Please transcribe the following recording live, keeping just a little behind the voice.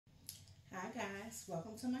Hi guys,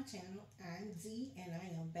 welcome to my channel. I'm Z and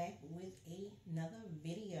I am back with another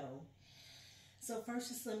video. So first,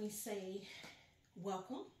 just let me say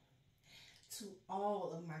welcome to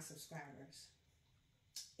all of my subscribers.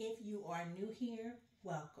 If you are new here,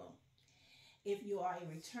 welcome. If you are a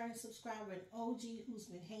return subscriber, an OG who's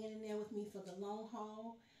been hanging in there with me for the long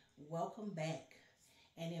haul, welcome back.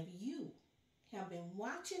 And if you have been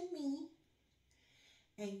watching me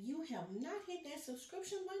and you have not hit that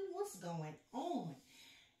subscription button, what's going on?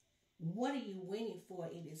 What are you waiting for?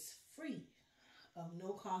 It is free, of no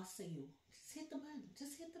cost to you. Just hit the button.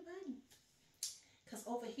 Just hit the button. Because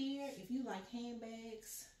over here, if you like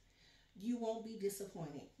handbags, you won't be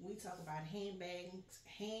disappointed. We talk about handbags,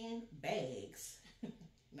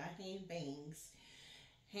 not handbangs,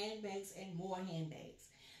 handbags and more handbags.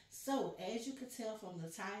 So, as you can tell from the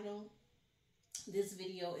title, this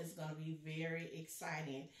video is going to be very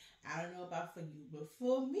exciting. I don't know about for you, but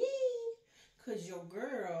for me, because your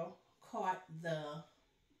girl caught the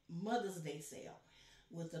Mother's Day sale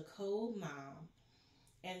with the code MOM,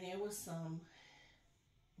 and there was some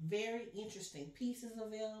very interesting pieces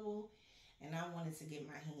available, and I wanted to get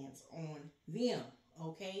my hands on them,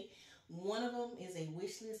 okay? One of them is a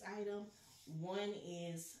wish list item. One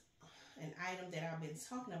is an item that I've been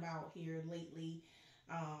talking about here lately,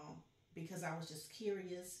 because I was just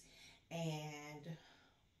curious and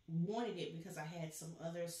wanted it because I had some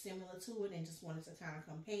others similar to it and just wanted to kind of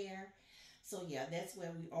compare. So yeah, that's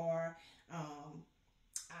where we are.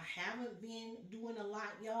 I haven't been doing a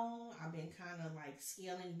lot, y'all. I've been kind of like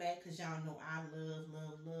scaling back because y'all know I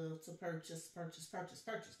love to purchase.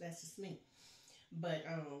 That's just me. But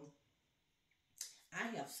I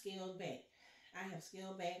have scaled back.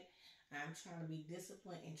 I'm trying to be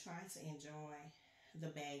disciplined and trying to enjoy the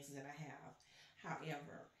bags that I have.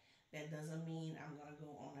 However, that doesn't mean I'm going to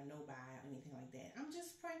go on a no buy or anything like that. I'm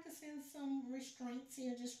just practicing some restraints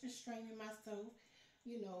here, just restraining myself,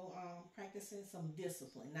 you know, practicing some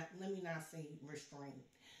discipline. Let me not say restraint.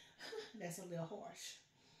 That's a little harsh.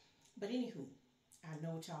 But anywho, I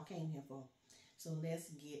know what y'all came here for. So let's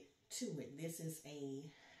get to it. This is a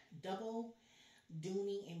double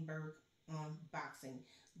Dooney and Burke unboxing.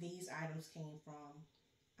 These items came from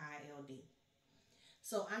ILD.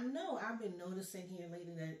 So I know I've been noticing here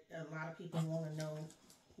lately that a lot of people want to know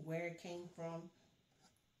where it came from.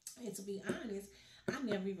 And to be honest, I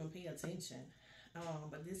never even pay attention.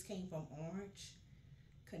 But this came from Orange,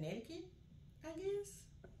 Connecticut, I guess.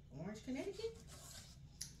 Orange, Connecticut.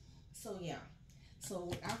 So yeah. So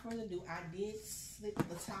without further ado, I did slip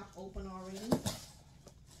the top open already.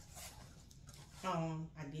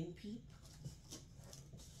 I didn't peep.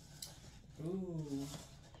 Ooh.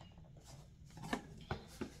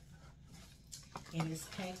 It is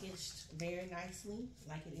packaged very nicely,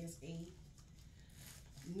 like it is a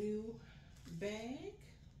new bag.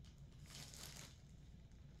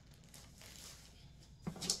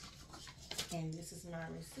 And this is my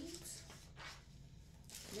receipt.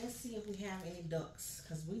 Let's see if we have any ducks,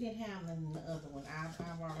 because we didn't have none in the other one.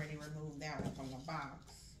 I've already removed that one from the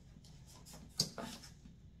box.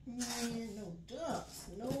 Man, no ducks.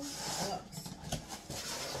 No ducks.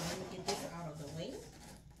 Let me get this out of the way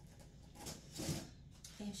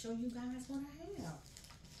and show you guys what I have.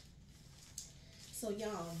 So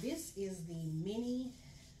y'all, this is the mini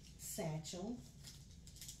satchel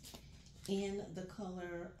in the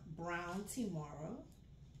color Brown Tomorrow,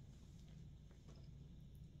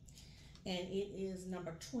 and it is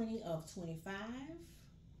number 20 of 25.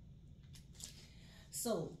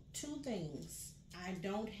 So two things. I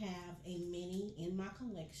don't have a mini in my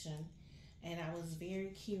collection, and I was very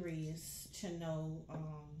curious to know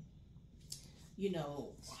you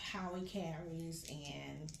know, how it carries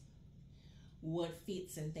and what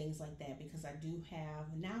fits and things like that, because I do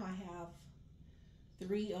have, now I have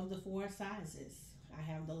 3 of the 4 sizes. I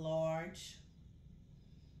have the large,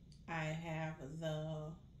 I have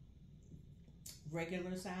the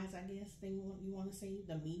regular size, I guess you want to say,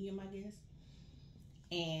 the medium, I guess,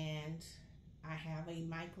 and I have a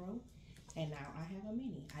micro, and now I have a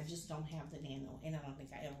mini. I just don't have the nano, and I don't think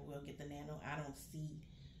I ever will get the nano. I don't see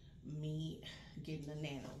me getting the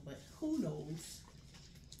nano, but who knows.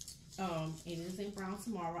 It is in Brown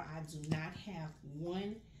Tomorrow. I do not have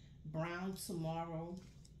one Brown Tomorrow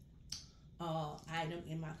item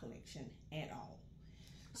in my collection at all.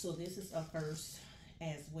 So this is a first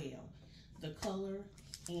as well. The color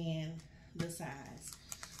and the size.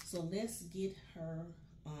 So let's get her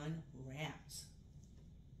unwrapped.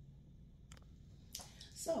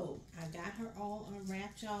 So I got her all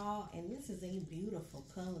unwrapped, y'all, and this is a beautiful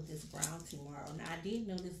color, this Brown Tomorrow. Now I did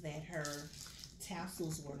notice that her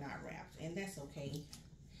tassels were not wrapped, and that's okay.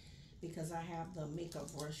 because I have the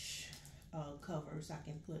makeup brush covers I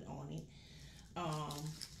can put on it. Um,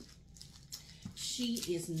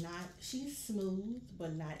 she's smooth,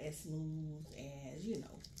 but not as smooth as, you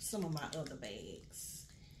know, some of my other bags.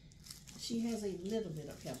 She has a little bit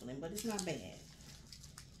of pebbling, but it's not bad.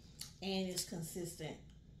 And it's consistent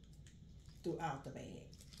throughout the bag.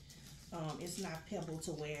 It's not pebble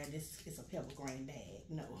to where this is a pebble grain bag.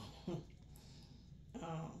 No.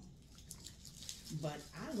 um, but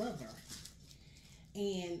I love her.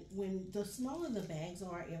 And when the smaller the bags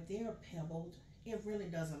are, if they're pebbled, it really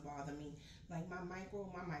doesn't bother me. Like my micro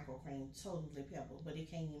cream totally pebbled, but it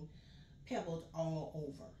came pebbled all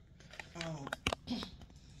over.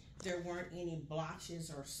 There weren't any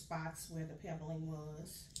blotches or spots where the pebbling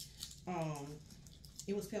was.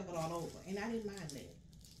 It was pebbled all over, and I didn't mind that.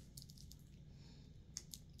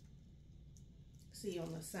 See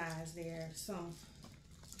on the sides there, some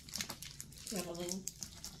pebbling.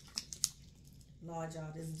 Lord,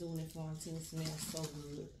 y'all, this Dooney Fontaine smells so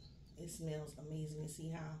good. It smells amazing. You see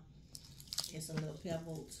how it's a little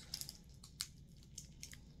pebbled.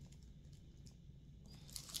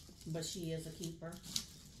 But she is a keeper.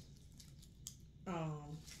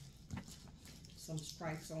 Some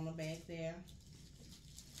stripes on the back there.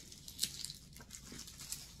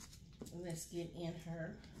 Let's get in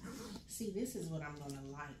her. See, this is what I'm gonna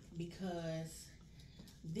like, because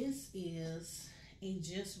this is a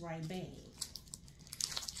just right bag.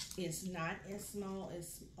 It's not as small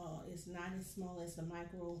as the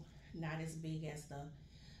micro, not as big as the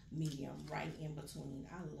medium, right in between.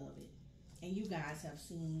 I love it. And you guys have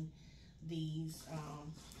seen these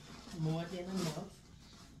more than enough.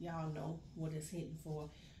 Y'all know what it's hitting for.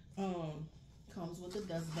 Comes with a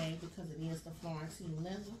dust bag because it is the Florentine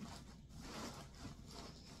leather.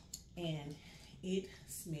 And it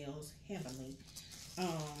smells heavenly.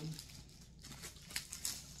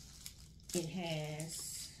 It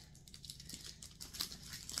has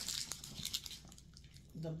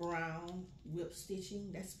the brown whip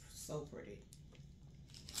stitching. That's so pretty.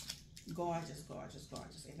 Gorgeous, gorgeous,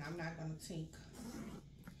 gorgeous. And I'm not going to take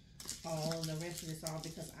all the rest of this off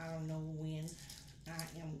because I don't know when I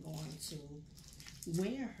am going to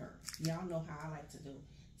wear her. Y'all know how I like to do.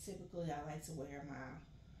 Typically, I like to wear my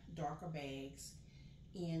darker bags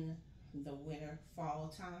in the winter,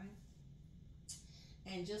 fall time.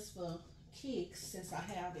 And just for kicks, since I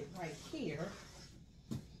have it right here,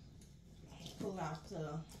 pull out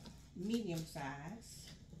the medium size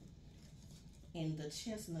and the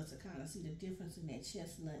chestnut to kind of see the difference in that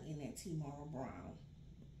chestnut and that tomorrow brown.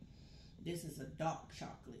 This is a dark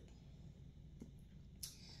chocolate.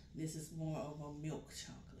 This is more of a milk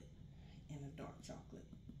chocolate and a dark chocolate.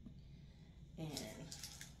 And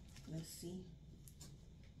let's see.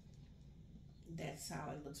 That's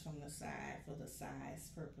how it looks from the side for the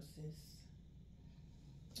size purposes.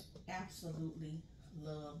 Absolutely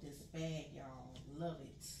love this bag, y'all. Love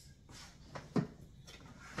it.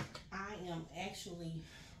 I am actually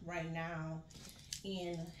right now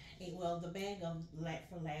in the bag of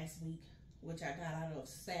for last week, which I got out of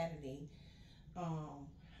Saturday.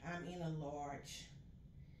 I'm in a large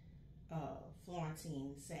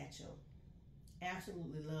Florentine satchel.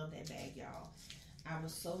 Absolutely love that bag, y'all. I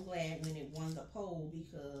was so glad when it won the poll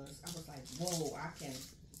because I was like, whoa, I can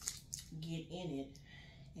get in it,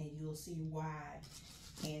 and you'll see why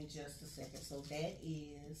in just a second. So that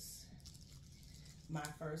is my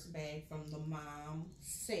first bag from the mom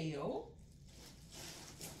sale,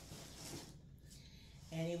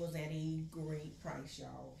 and it was at a great price,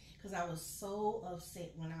 y'all, because I was so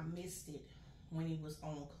upset when I missed it when it was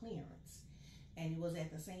on clearance, and it was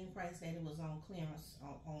at the same price that it was on clearance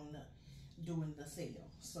during the sale.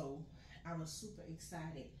 So I was super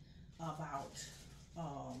excited about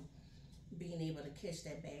being able to catch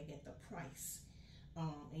that bag at the price.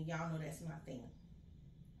 And y'all know that's my thing.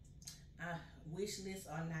 Wish list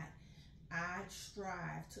or not, I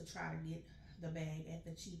strive to try to get the bag at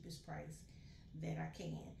the cheapest price that I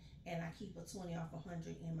can. And I keep a 20 off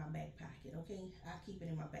 100 in my back pocket, okay? I keep it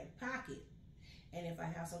in my back pocket. And if I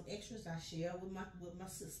have some extras, I share with my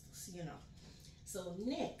sisters, you know. So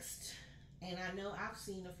next, and I know I've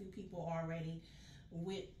seen a few people already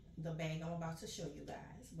with the bag I'm about to show you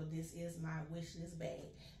guys, but this is my wish list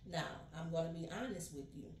bag. Now, I'm going to be honest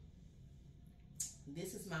with you.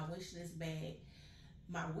 This is my wish list bag.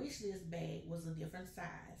 My wish list bag was a different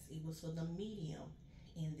size. It was for the medium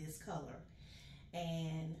in this color.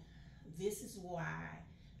 And this is why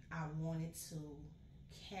I wanted to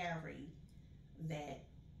carry that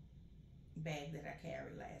bag that I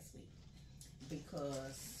carried last week,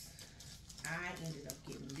 because I ended up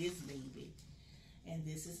getting this baby, and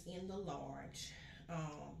this is in the large.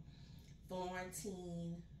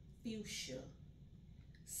 Florentine Fuchsia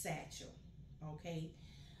satchel. Okay,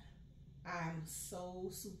 I'm so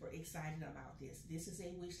super excited about this. This is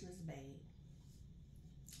a wish list bag.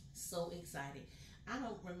 So excited. I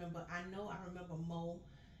don't remember. I know I remember Mo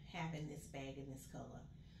having this bag in this color,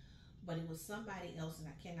 but it was somebody else, and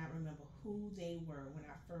I cannot remember who they were. When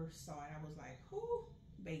I first saw it, I was like, "Who,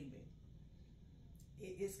 baby?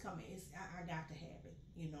 It's coming. I got to have it,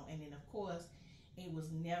 you know." And then of course, it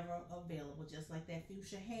was never available, just like that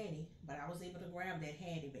fuchsia Hattie. But I was able to grab that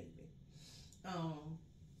Hattie, baby. Um,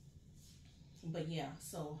 but yeah,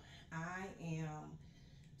 so I am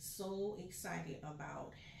so excited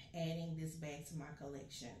about adding this bag to my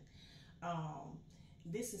collection. Um,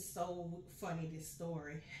 this is so funny, this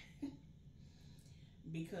story,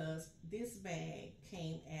 because this bag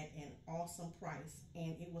came at an awesome price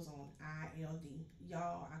and it was on ILD.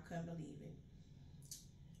 Y'all, I couldn't believe it.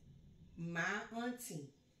 My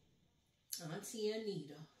Auntie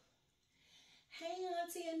Anita. Hey,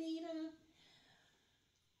 Auntie Anita.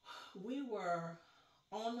 We were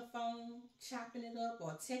on the phone chopping it up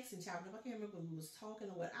or texting chopping it up. I can't remember if we was talking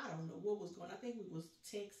or what. I don't know what was going on. I think we was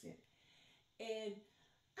texting. And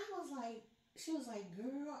I was like, she was like,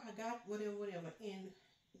 girl, I got whatever, whatever. And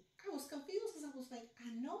I was confused because I was like, I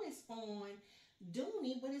know it's on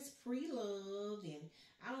Dooney, but it's pre-loved. And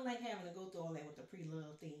I don't like having to go through all that with the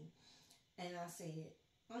pre-love thing. And I said,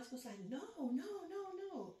 Auntie was like, no, no, no,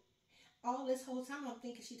 no. All this whole time I'm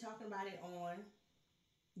thinking she talking about it on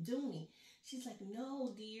Dooney. She's like,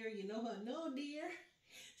 no, dear. You know her, no, dear.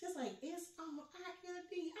 She's like, it's on ILD.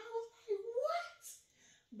 I was like, what?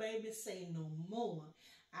 Baby, say no more.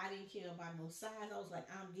 I didn't care about no size. I was like,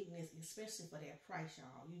 I'm getting this, especially for that price,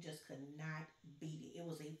 y'all. You just could not beat it. It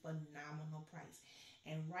was a phenomenal price.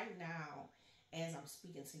 And right now, as I'm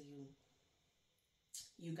speaking to you,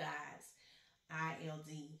 you guys, ILD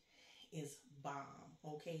is bomb,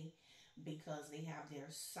 okay? Because they have their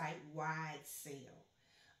site-wide sale.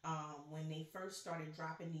 When they first started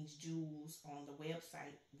dropping these jewels on the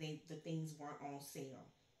website, the things weren't on sale.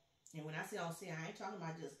 And when I say on sale, I ain't talking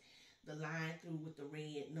about just the line through with the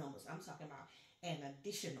red numbers. I'm talking about an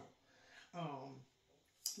additional.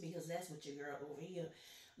 Because that's what your girl over here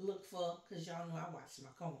look for. Because y'all know I watch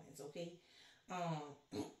my coins, okay?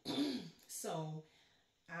 So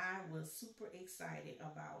I was super excited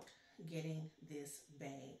about getting this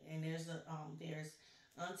bag. And there's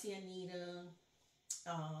Auntie Anita,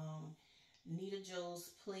 Nita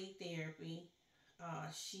Joe's Play Therapy.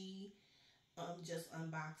 She just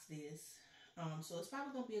unboxed this. So it's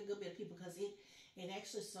probably gonna be a good bit of people because it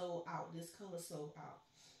actually sold out. This color sold out.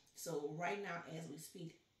 So right now, as we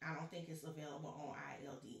speak, I don't think it's available on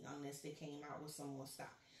ILD unless they came out with some more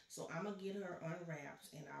stock. So I'm gonna get her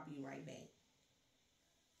unwrapped and I'll be right back.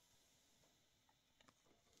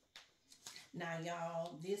 Now,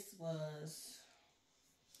 y'all, this was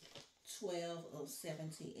 12 of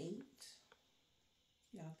 78.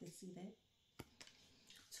 Y'all can see that.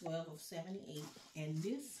 12 of 78. And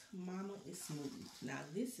this mama is smooth. Now,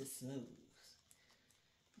 this is smooth.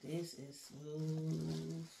 This is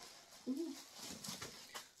smooth. Ooh.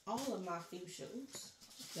 All of my fuchsia, oops,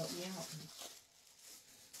 help me out.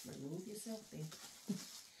 Remove yourself there.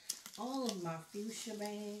 All of my fuchsia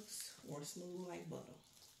bags were smooth like butter.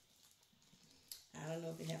 I don't know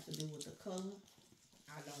if it has to do with the color.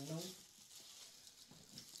 I don't know.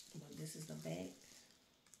 But this is the back.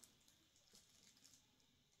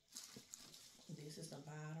 This is the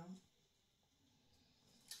bottom.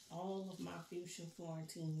 All of my fuchsia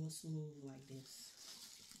Florentine was smooth like this.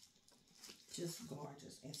 Just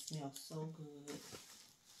gorgeous and smells so good.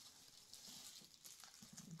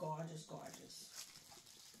 Gorgeous, gorgeous.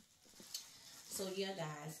 So yeah,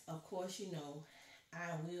 guys, of course, you know,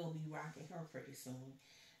 I will be rocking her pretty soon.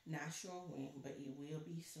 Not sure when, but it will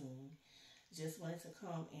be soon. Just wanted to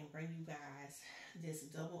come and bring you guys this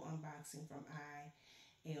double unboxing from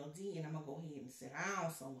ILD, and I'm going to go ahead and sit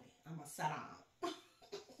down somewhere. I'm going to sit down.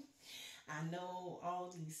 I know all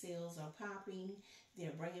these sales are popping.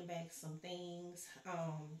 They're bringing back some things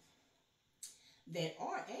that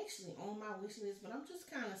are actually on my wish list, but I'm just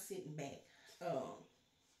kind of sitting back.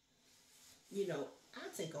 You know, I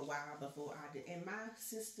take a while before I do. And my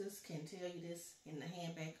sisters can tell you this in the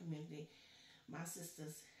handbag community. My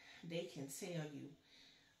sisters, they can tell you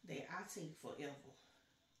that I take forever.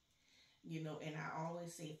 You know, and I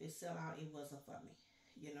always say if it sell out, it wasn't for me.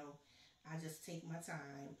 You know, I just take my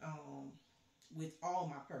time with all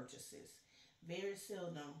my purchases. Very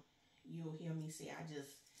seldom you'll hear me say I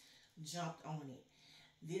just jumped on it.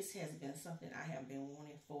 This has been something I have been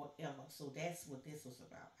wanting forever. So that's what this was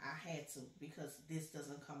about. I had to, because this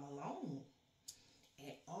doesn't come along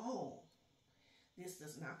at all. This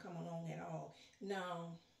does not come along at all.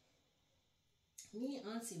 Now, me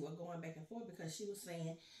and Auntie were going back and forth because she was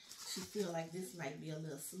saying she feel like this might be a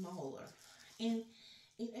little smaller. And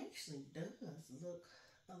it actually does look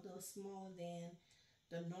a little smaller than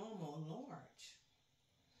the normal large.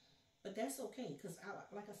 But that's okay because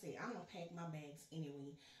like I say, I don't pack my bags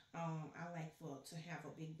anyway. I like for to have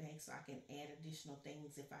a big bag so I can add additional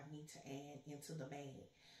things if I need to add into the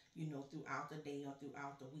bag, throughout the day or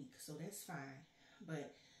throughout the week. So that's fine.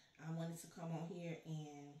 But I wanted to come on here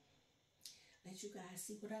and let you guys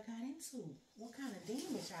see what I got into, what kind of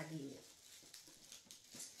damage I did.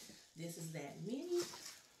 This is that mini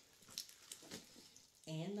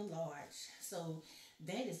and the large. So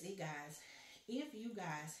that is it, guys. If you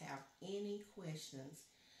guys have any questions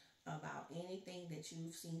about anything that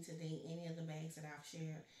you've seen today, any of the bags that I've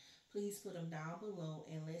shared, please put them down below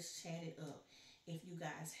and let's chat it up. If you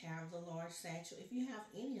guys have the large satchel, if you have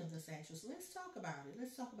any of the satchels, let's talk about it.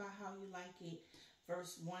 Let's talk about how you like it,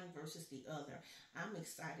 one versus the other. I'm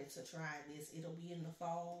excited to try this. It'll be in the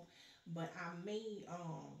fall, but I may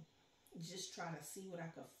just try to see what I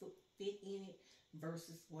could fit in it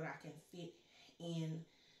versus what I can fit in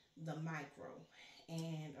the micro.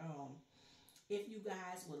 And if you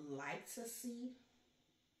guys would like to see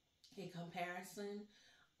a comparison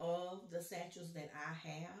of the satchels that I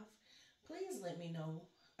have, please let me know.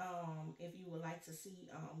 If you would like to see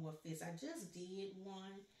what fits. I just did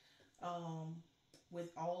one with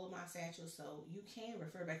all of my satchels, so you can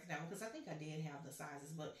refer back to that one because I think I did have the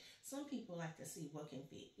sizes, but some people like to see what can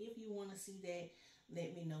fit. If you want to see that,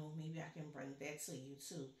 let me know. Maybe I can bring that to you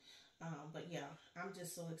too. But yeah, I'm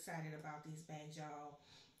just so excited about these bags, y'all.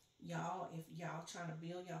 Y'all, if y'all trying to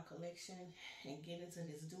build y'all collection and get into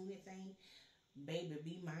this Dooney thing, baby,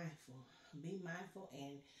 be mindful. Be mindful,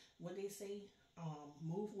 and what they say,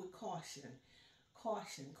 move with caution.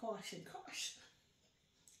 Caution, caution, caution.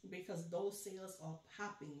 Because those sales are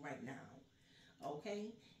popping right now.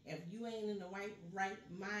 Okay? If you ain't in the right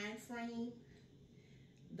mind frame,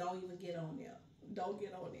 don't even get on there. Don't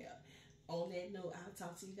get on there. On that note, I'll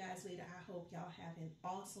talk to you guys later. I hope y'all have an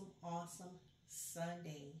awesome, awesome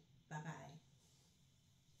Sunday. Bye-bye.